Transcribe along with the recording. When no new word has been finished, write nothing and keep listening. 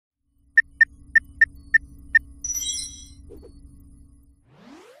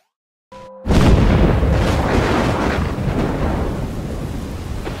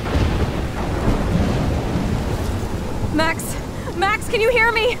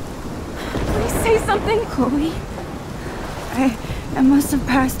hear me? Please say something. Chloe, I must have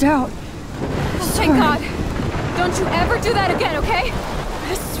passed out. Thank God. Don't you ever do that again, okay?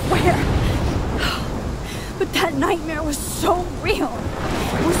 I swear. But that nightmare was so real.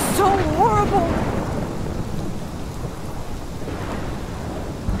 It was so horrible.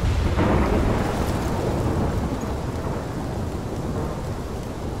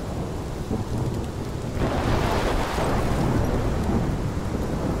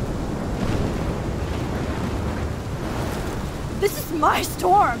 This is my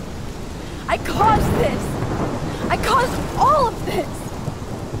storm. I caused this. I caused all of this.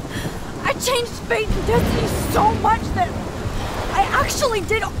 I changed fate and destiny so much that I actually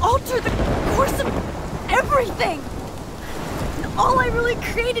did alter the course of everything. And all I really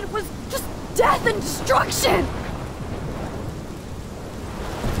created was just death and destruction.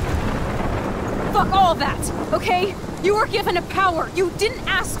 Fuck all that, okay? You were given a power. You didn't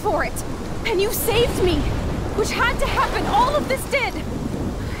ask for it. And you saved me. Which had to happen. All of this did.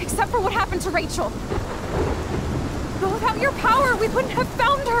 Except for what happened to Rachel. But without your power, we wouldn't have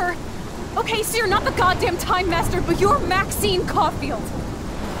found her. Okay, so you're not the goddamn Time Master, but you're Maxine Caulfield.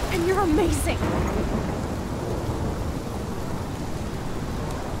 And you're amazing.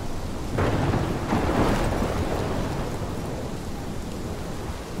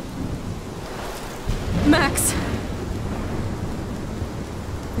 Max.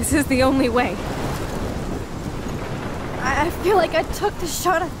 This is the only way. I feel like I took the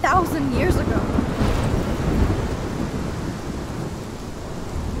shot 1,000 years ago.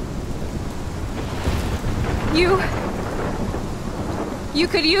 You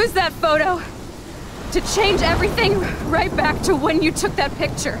could use that photo to change everything right back to when you took that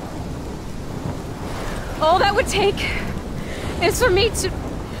picture. All that would take is for me to...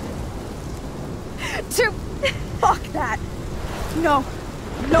 Fuck that. No.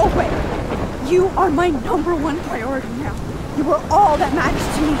 No way. You are my #1 priority now. You are all that matters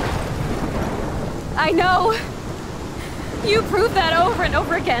to me. I know. You proved that over and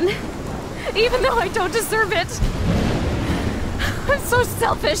over again. Even though I don't deserve it. I'm so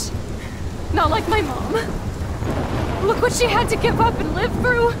selfish. Not like my mom. Look what she had to give up and live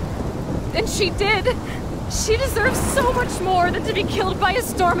through. And she did. She deserves so much more than to be killed by a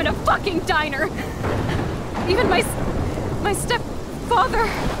storm in a fucking diner. Even my stepfather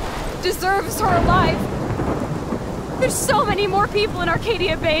deserves her alive. There's so many more people in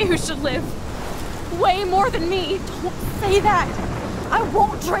Arcadia Bay who should live. Way more than me. Don't say that. I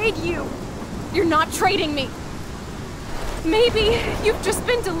won't trade you. You're not trading me. Maybe you've just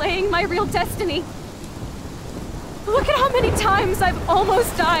been delaying my real destiny. Look at how many times I've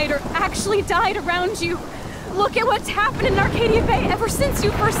almost died or actually died around you. Look at what's happened in Arcadia Bay ever since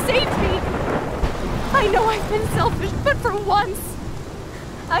you first saved me. I know I've been selfish, but for once,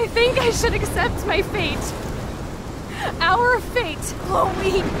 I think I should accept my fate. Our fate.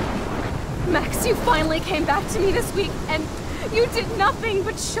 Chloe! Max, you finally came back to me this week, and you did nothing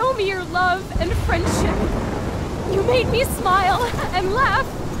but show me your love and friendship. You made me smile and laugh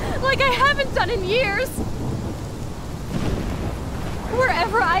like I haven't done in years.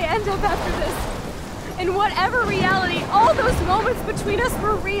 Wherever I end up after this, in whatever reality, all those moments between us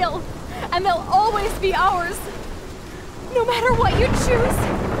were real, and they'll always be ours. No matter what you choose,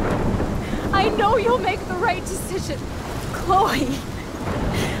 I know you'll make the right decision. Chloe,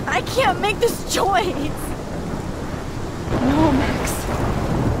 I can't make this choice. No, Max.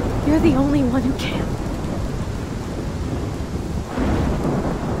 You're the only one who can.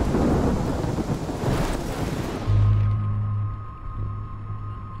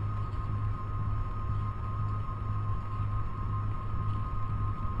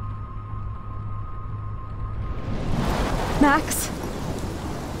 Max,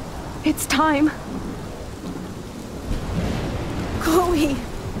 it's time. Chloe,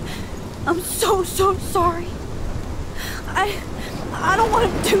 I'm so sorry. I don't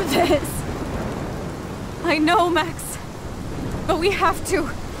want to do this. I know, Max, but we have to.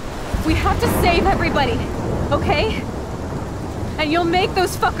 We have to save everybody, okay? And you'll make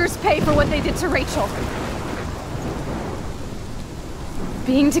those fuckers pay for what they did to Rachel.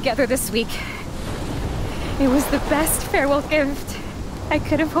 Being together this week, it was the best farewell gift I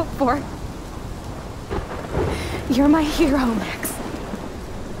could have hoped for. You're my hero, Max.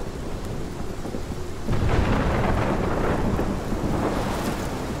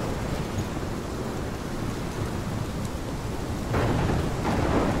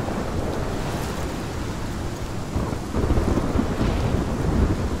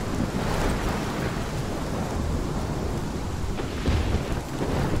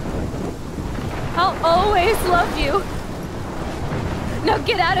 I'll always love you. Now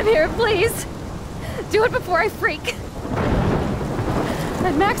get out of here, please. Do it before I freak.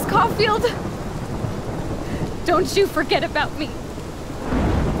 And Max Caulfield, don't you forget about me.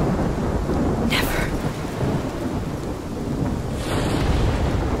 Never.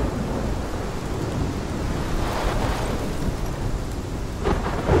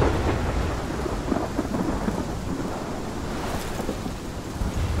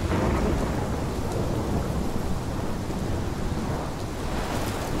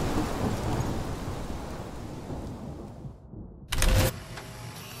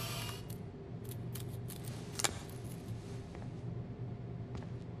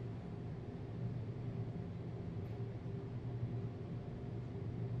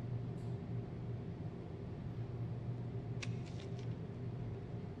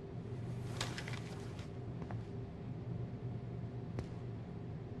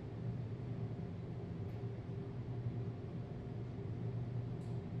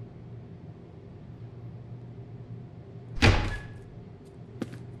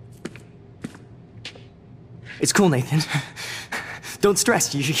 It's cool, Nathan. Don't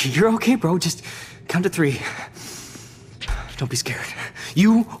stress. You're okay, bro. Just count to 3. Don't be scared.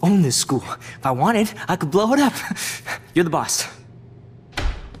 You own this school. If I wanted, I could blow it up. You're the boss.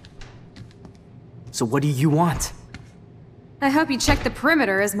 So what do you want? I hope you checked the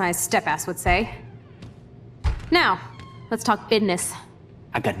perimeter, as my step-ass would say. Now, let's talk business.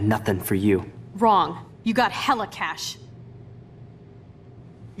 I got nothing for you. Wrong. You got hella cash.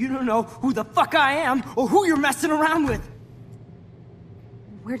 You don't know who the fuck I am or who you're messing around with.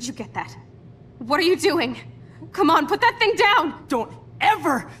 Where'd you get that? What are you doing? Come on, put that thing down! Don't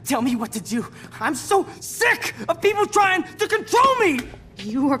ever tell me what to do. I'm so sick of people trying to control me!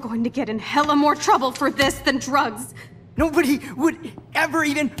 You are going to get in hella more trouble for this than drugs. Nobody would ever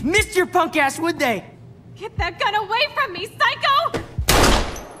even miss your punk ass, would they? Get that gun away from me, psycho!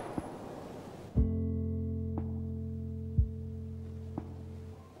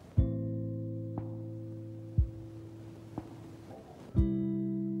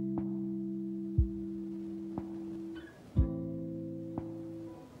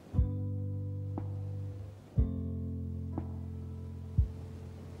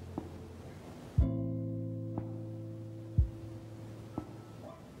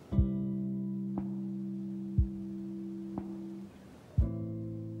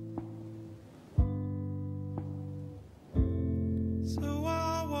 So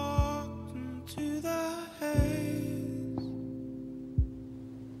I walked into the haze,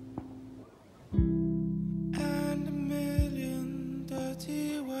 and a million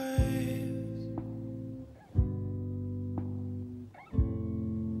dirty waves.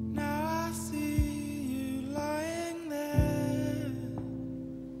 Now I see you lying there,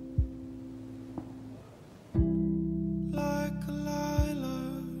 like a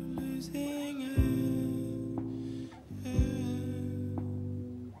lilo losing it.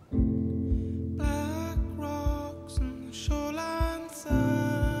 Black rocks and the shoreline surf,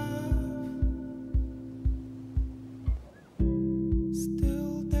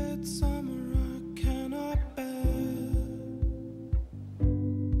 still dead summer I cannot bear.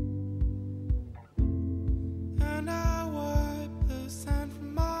 And I wipe the sand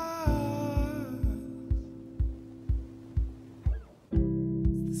from my eyes.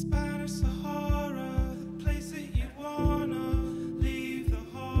 It's the Spanish Sahara.